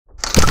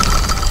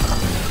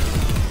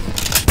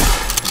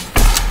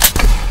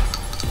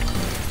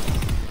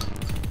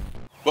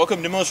Welcome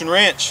to Demolition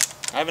Ranch.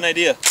 I have an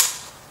idea.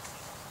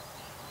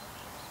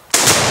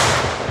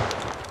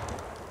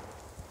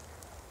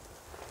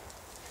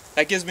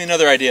 That gives me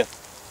another idea.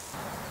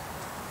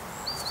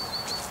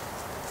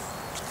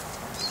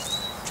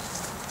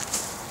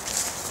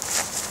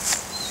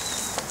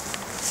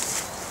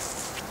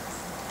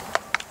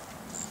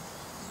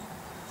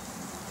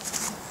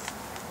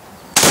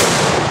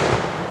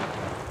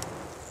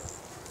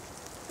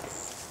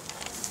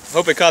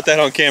 Hope I caught that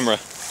on camera.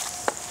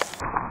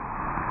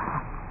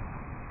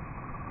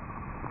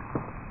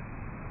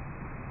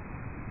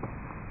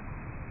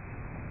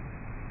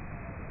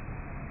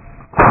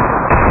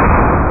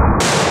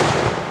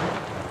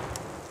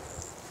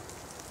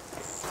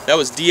 That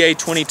was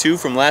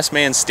DA-22 from Last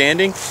Man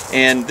Standing,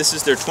 and this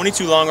is their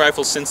 22 long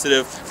rifle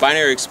sensitive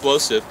binary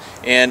explosive.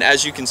 And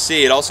as you can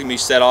see, it also can be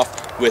set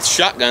off with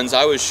shotguns.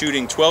 I was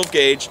shooting 12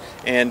 gauge,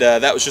 and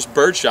that was just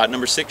bird shot,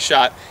 number 6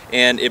 shot,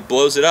 and it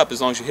blows it up as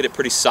long as you hit it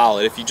pretty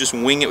solid. If you just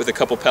wing it with a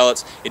couple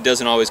pellets, it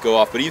doesn't always go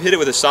off, but if you hit it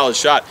with a solid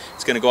shot,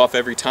 it's going to go off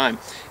every time.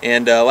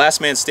 And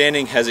Last Man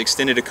Standing has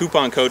extended a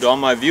coupon code to all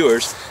my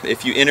viewers.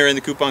 If you enter in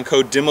the coupon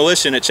code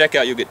DEMOLITION at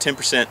checkout, you'll get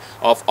 10%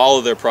 off all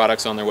of their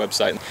products on their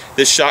website.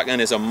 This shotgun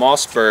is a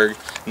Mossberg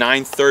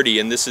 930,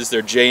 and this is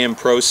their JM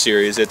Pro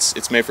series.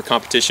 It's made for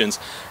competitions,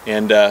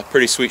 and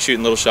pretty sweet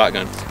shooting little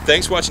shotgun.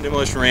 Thanks for watching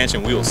Demolition Ranch,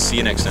 and we will see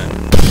you next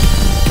time.